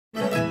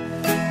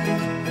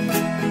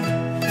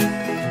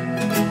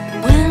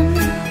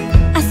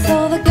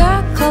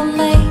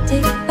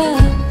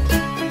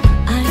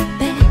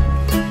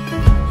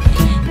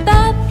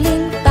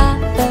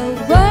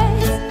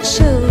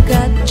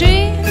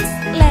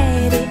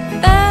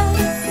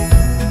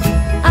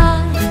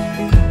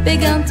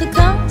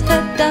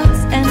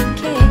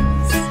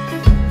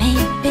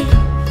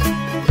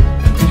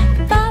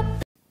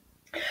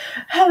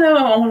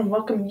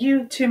welcome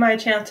you to my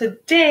channel.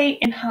 Today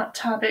in Hot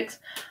Topics,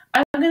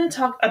 I'm going to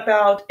talk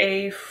about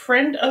a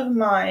friend of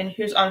mine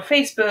who's on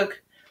Facebook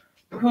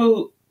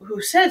who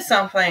said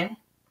something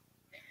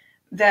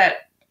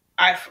that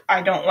I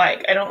don't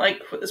like. I don't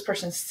like what this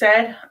person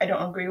said. I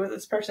don't agree with what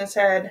this person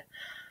said.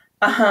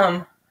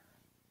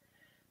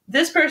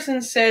 This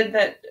person said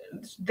that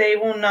they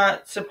will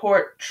not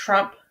support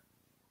Trump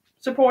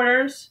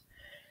supporters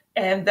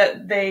and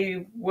that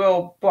they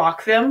will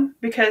block them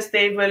because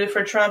they voted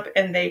for Trump,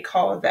 and they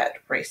call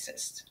that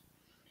racist.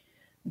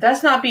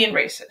 That's not being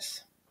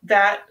racist.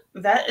 That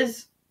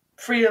is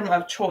freedom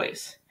of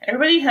choice.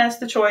 Everybody has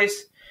the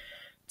choice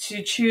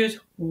to choose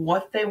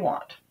what they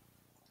want.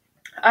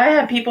 I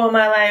have people in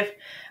my life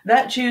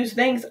that choose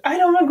things I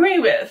don't agree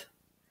with,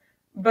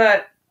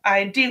 but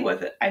I deal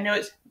with it. I know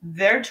it's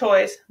their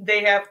choice.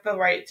 They have the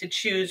right to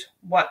choose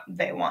what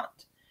they want.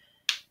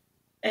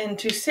 And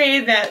to say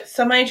that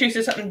somebody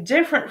chooses something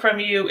different from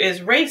you is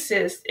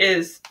racist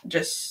is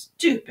just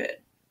stupid.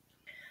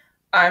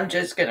 I'm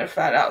just going to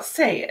flat out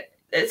say it.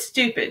 It's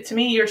stupid. To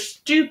me, you're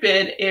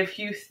stupid if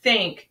you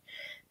think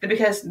that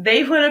because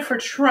they voted for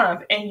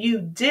Trump and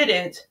you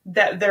didn't,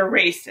 that they're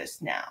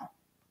racist now.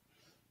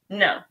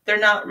 No, they're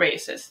not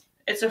racist.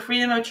 It's a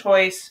freedom of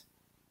choice.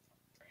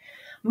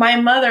 My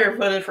mother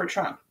voted for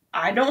Trump.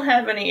 I don't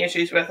have any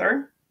issues with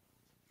her.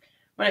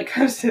 When it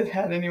comes to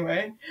that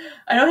anyway.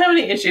 I don't have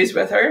any issues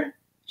with her.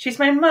 She's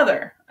my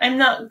mother. I'm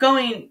not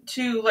going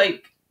to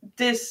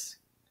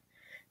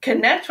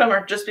disconnect from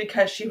her just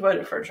because she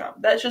voted for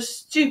Trump. That's just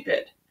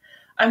stupid.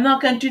 I'm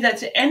not going to do that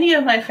to any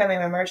of my family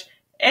members,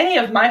 any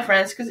of my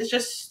friends, because it's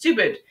just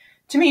stupid.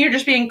 To me, you're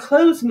just being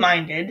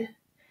closed-minded,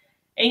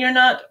 and you're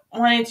not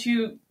wanting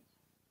to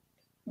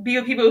be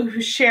with people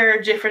who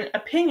share different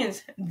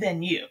opinions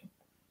than you.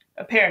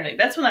 Apparently,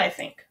 that's what I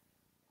think.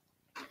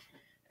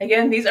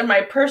 Again, these are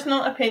my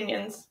personal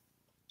opinions,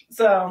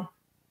 so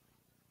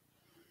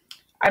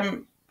I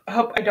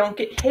hope I don't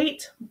get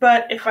hate,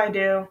 but if I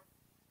do,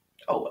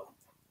 oh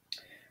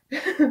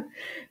well.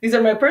 These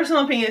are my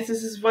personal opinions.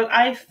 This is what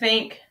I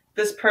think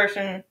this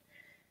person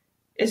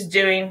is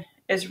doing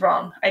is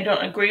wrong. I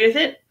don't agree with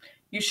it.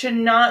 You should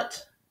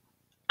not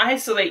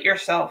isolate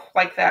yourself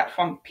like that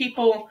from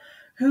people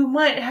who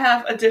might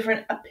have a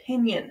different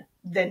opinion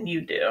than you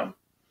do.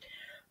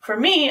 For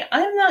me,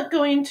 I'm not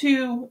going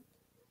to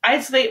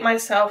isolate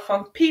myself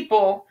from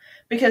people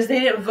because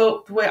they didn't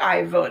vote the way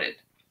I voted.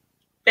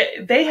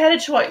 They had a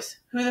choice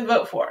who to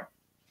vote for.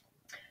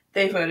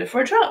 They voted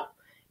for Trump.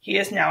 He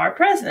is now our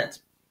president.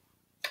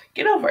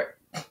 Get over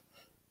it.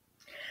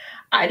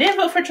 I didn't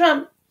vote for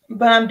Trump,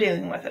 but I'm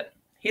dealing with it.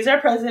 He's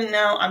our president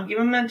now. I'm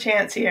giving him a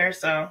chance here,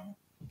 so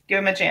give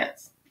him a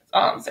chance. That's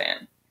all I'm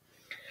saying.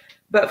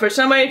 But for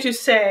somebody to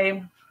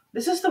say,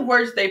 this is the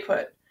words they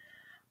put,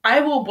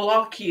 I will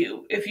block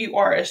you if you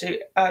are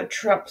a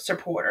Trump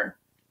supporter.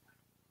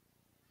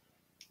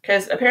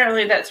 Because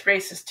apparently that's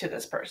racist to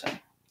this person.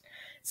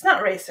 It's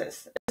not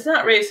racist. It's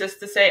not racist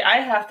to say I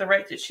have the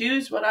right to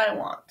choose what I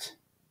want.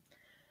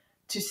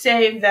 To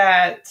say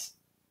that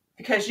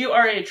because you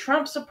are a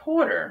Trump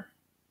supporter,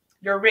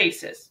 you're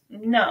racist.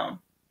 No.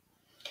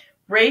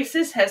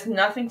 Racist has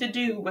nothing to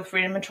do with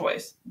freedom of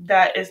choice.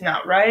 That is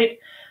not right.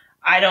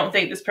 I don't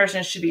think this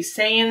person should be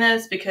saying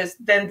this because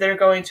then they're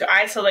going to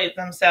isolate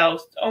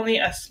themselves to only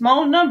a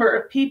small number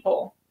of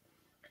people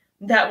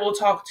that will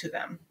talk to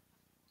them.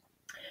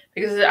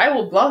 Because I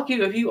will block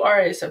you if you are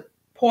a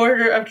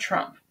supporter of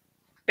Trump,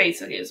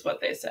 basically is what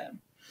they said.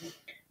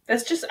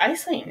 That's just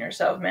isolating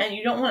yourself, man.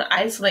 You don't want to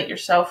isolate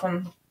yourself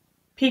from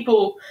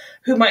people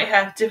who might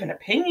have different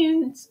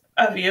opinions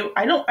of you.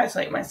 I don't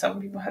isolate myself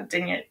when people have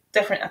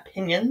different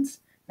opinions.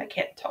 I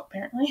can't tell,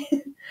 apparently.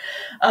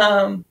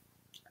 I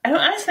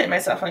don't isolate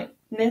myself when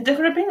they have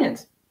different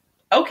opinions.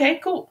 Okay,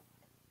 cool.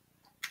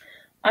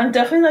 I'm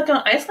definitely not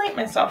going to isolate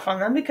myself from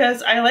them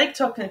because I like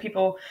talking to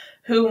people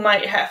who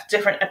might have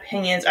different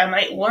opinions. I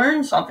might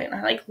learn something.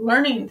 I like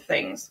learning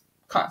things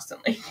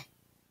constantly.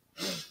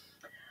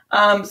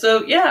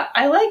 So yeah,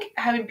 I like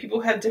having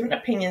people have different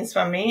opinions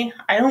from me.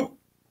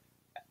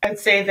 I'd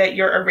say that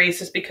you're a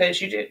racist because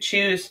you didn't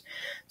choose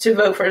to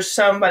vote for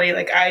somebody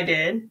like I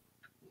did.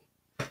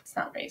 It's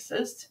not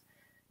racist.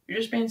 You're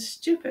just being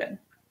stupid.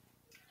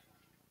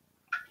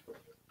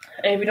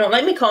 And if you don't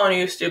like me calling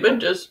you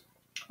stupid,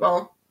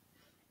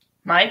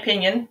 my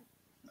opinion.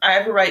 I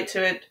have a right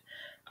to it.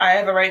 I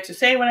have a right to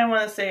say what I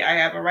want to say. I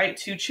have a right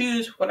to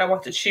choose what I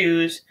want to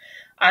choose.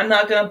 I'm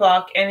not going to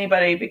block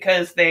anybody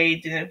because they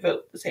didn't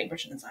vote the same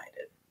person as I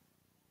did.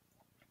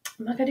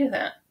 I'm not going to do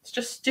that. It's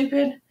just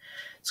stupid.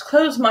 It's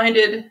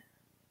closed-minded.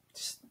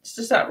 It's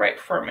just not right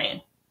for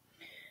me.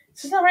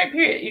 It's just not right,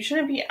 period. You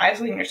shouldn't be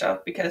isolating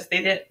yourself because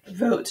they didn't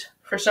vote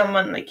for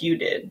someone like you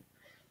did.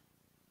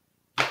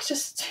 It's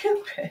just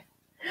stupid.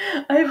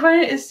 I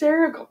find it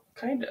hysterical.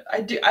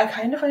 I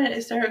kind of find it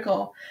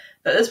hysterical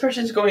that this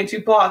person is going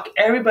to block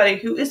everybody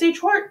who is a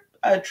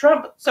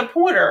Trump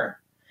supporter.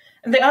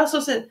 And they also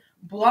said,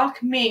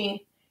 block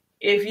me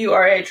if you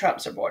are a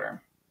Trump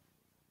supporter.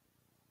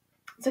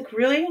 It's like,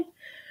 really?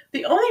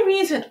 The only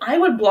reason I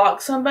would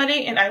block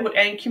somebody and I would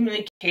end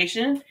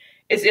communication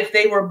is if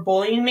they were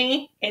bullying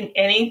me in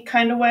any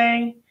kind of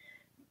way,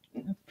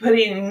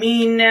 putting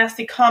mean,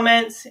 nasty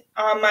comments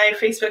on my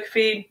Facebook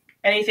feed,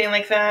 anything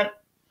like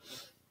that.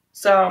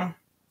 So,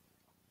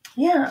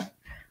 yeah,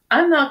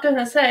 I'm not going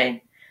to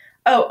say,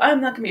 oh, I'm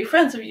not going to be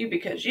friends with you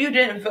because you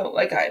didn't vote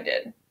like I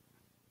did.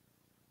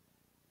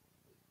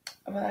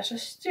 Well, that's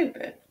just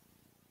stupid.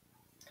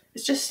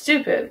 It's just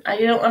stupid. I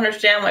don't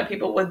understand why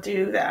people would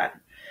do that.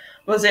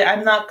 Was it,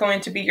 I'm not going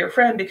to be your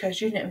friend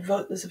because you didn't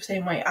vote the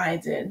same way I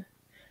did.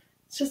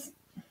 It's just,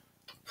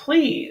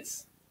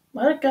 please,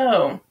 let it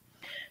go.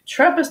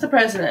 Trump is the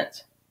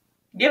president.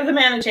 Give the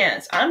man a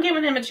chance. I'm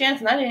giving him a chance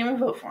and I didn't even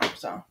vote for him,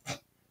 so.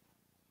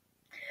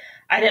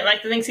 I didn't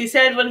like the things he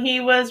said when he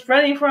was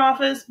running for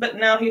office, but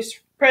now he's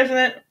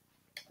president.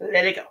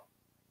 Let it go.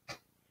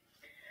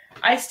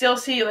 I still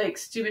see like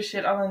stupid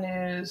shit on the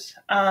news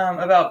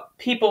about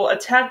people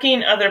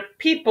attacking other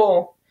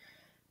people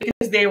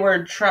because they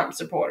were Trump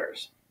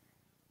supporters.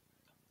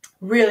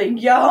 Really,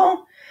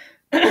 y'all?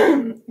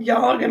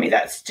 Y'all are gonna be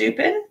that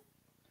stupid?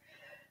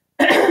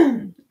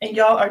 And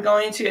y'all are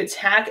going to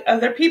attack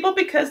other people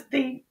because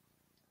the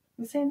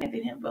same day they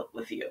didn't vote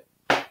with you.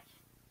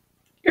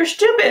 You're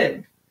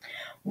stupid.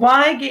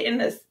 Why get in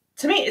this?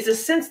 To me, it's a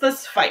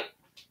senseless fight.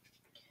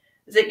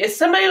 It's like if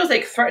somebody was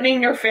like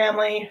threatening your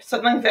family,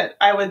 something like that,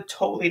 I would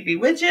totally be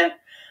with you.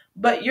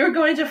 But you're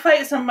going to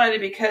fight somebody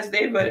because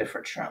they voted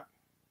for Trump.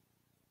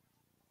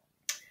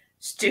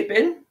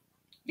 Stupid.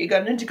 You're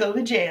going to go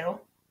to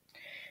jail.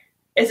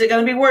 Is it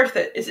going to be worth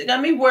it? Is it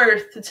going to be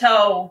worth to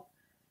tell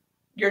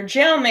your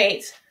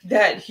jailmates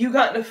that you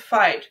got in a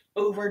fight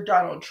over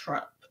Donald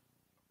Trump?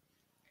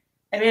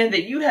 A man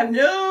that you have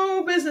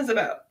no business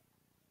about.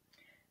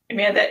 A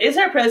man that is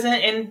our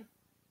president and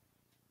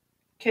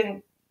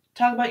can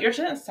talk about your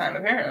sentence time,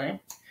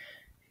 apparently.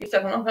 He's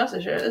talking all kinds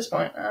of shit at this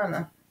point. I don't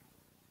know.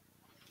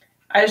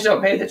 I just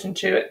don't pay attention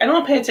to it. I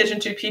don't pay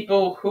attention to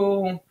people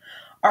who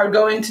are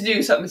going to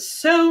do something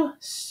so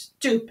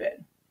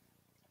stupid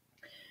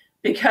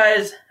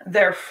because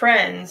their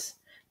friends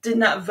did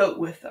not vote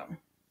with them.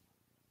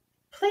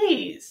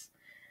 Please,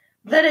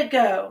 let it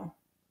go.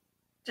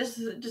 Just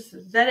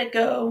let it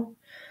go.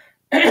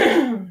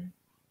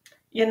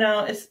 You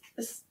know,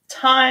 it's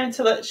time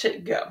to let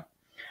shit go.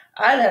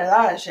 I let a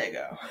lot of shit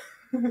go.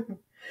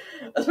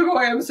 That's probably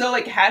why I'm so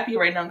like happy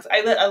right now because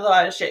I let a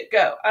lot of shit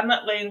go. I'm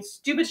not letting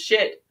stupid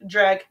shit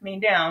drag me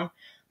down.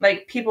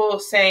 Like people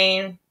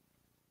saying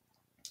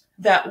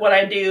that what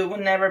I do will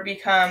never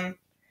become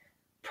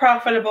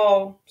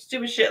profitable,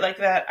 stupid shit like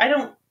that. I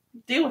don't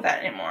deal with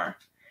that anymore.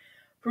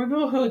 For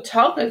people who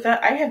talk like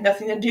that, I have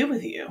nothing to do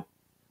with you.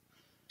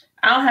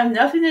 I don't have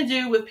nothing to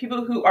do with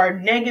people who are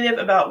negative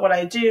about what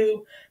I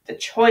do, the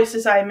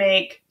choices I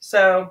make.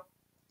 So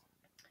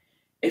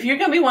if you're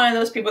going to be one of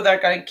those people that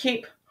are going to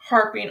keep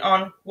harping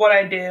on what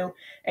I do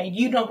and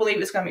you don't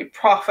believe it's going to be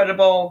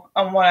profitable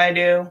on what I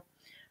do,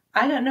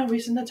 I got no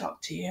reason to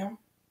talk to you.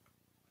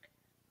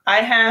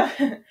 I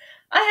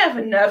have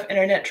enough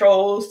internet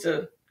trolls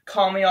to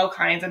call me all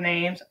kinds of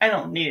names. I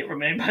don't need it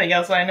from anybody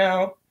else I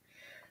know.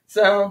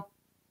 So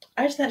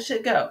I just let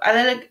shit go. I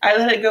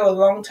let it go a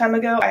long time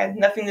ago. I have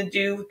nothing to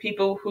do with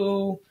people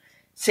who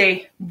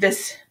say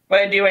this,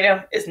 what I do right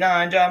now is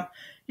not a job.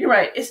 You're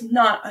right. It's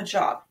not a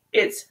job.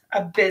 It's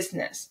a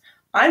business.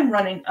 I'm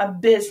running a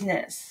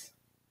business.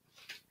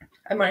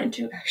 I'm running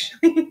two,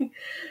 actually.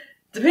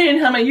 Depending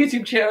on how many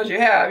YouTube channels you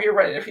have, you're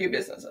running a few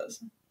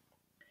businesses.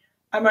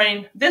 I'm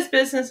running this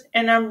business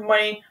and I'm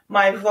running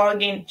my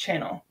vlogging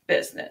channel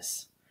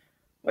business,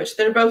 which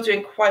they're both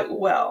doing quite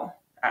well,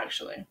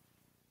 actually.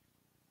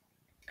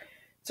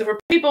 So for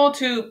people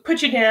to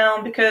put you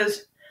down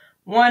because,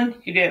 one,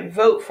 you didn't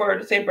vote for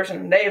the same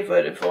person they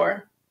voted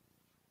for,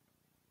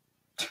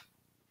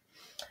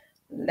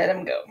 let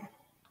them go.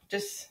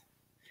 Just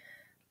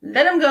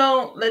let them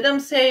go. Let them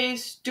say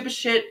stupid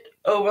shit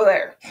over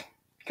there.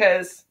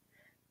 Because,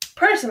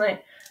 personally,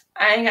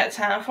 I ain't got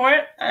time for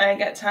it. I ain't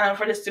got time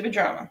for this stupid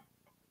drama.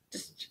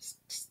 Just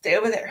stay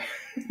over there.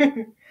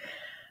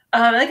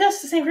 I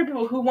guess the same for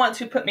people who want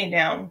to put me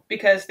down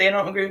because they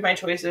don't agree with my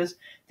choices.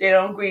 They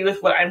don't agree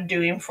with what I'm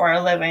doing for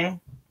a living.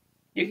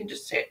 You can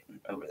just say it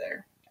over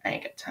there. I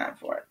ain't got time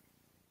for it.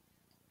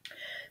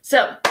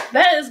 So,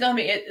 that is going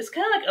to be it. It's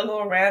kind of like a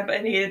little rant, but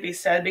it needed to be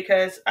said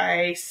because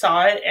I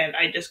saw it and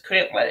I just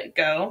couldn't let it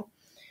go.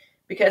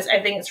 Because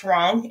I think it's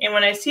wrong. And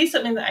when I see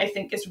something that I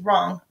think is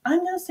wrong, I'm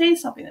going to say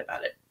something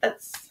about it.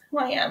 That's who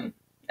I am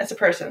as a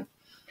person.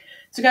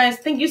 So guys,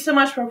 thank you so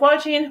much for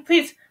watching.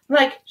 Please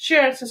like,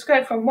 share, and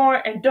subscribe for more.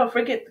 And don't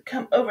forget to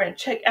come over and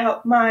check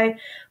out my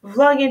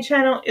vlogging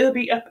channel. It'll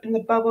be up in the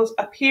bubbles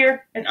up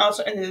here and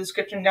also in the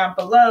description down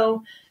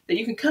below. That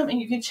you can come and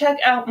you can check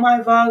out my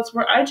vlogs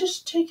where I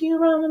just take you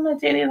around in my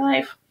daily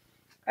life.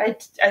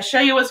 I show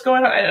you what's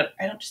going on.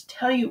 I don't just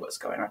tell you what's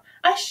going on.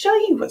 I show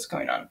you what's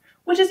going on,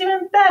 which is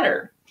even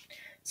better.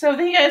 So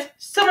thank you guys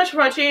so much for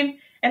watching,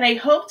 and I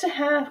hope to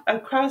have a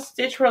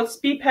cross-stitch world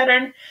speed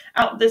pattern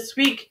out this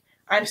week.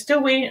 I'm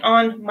still waiting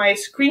on my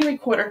screen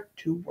recorder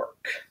to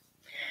work.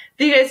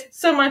 Thank you guys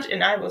so much,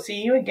 and I will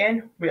see you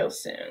again real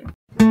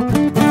soon.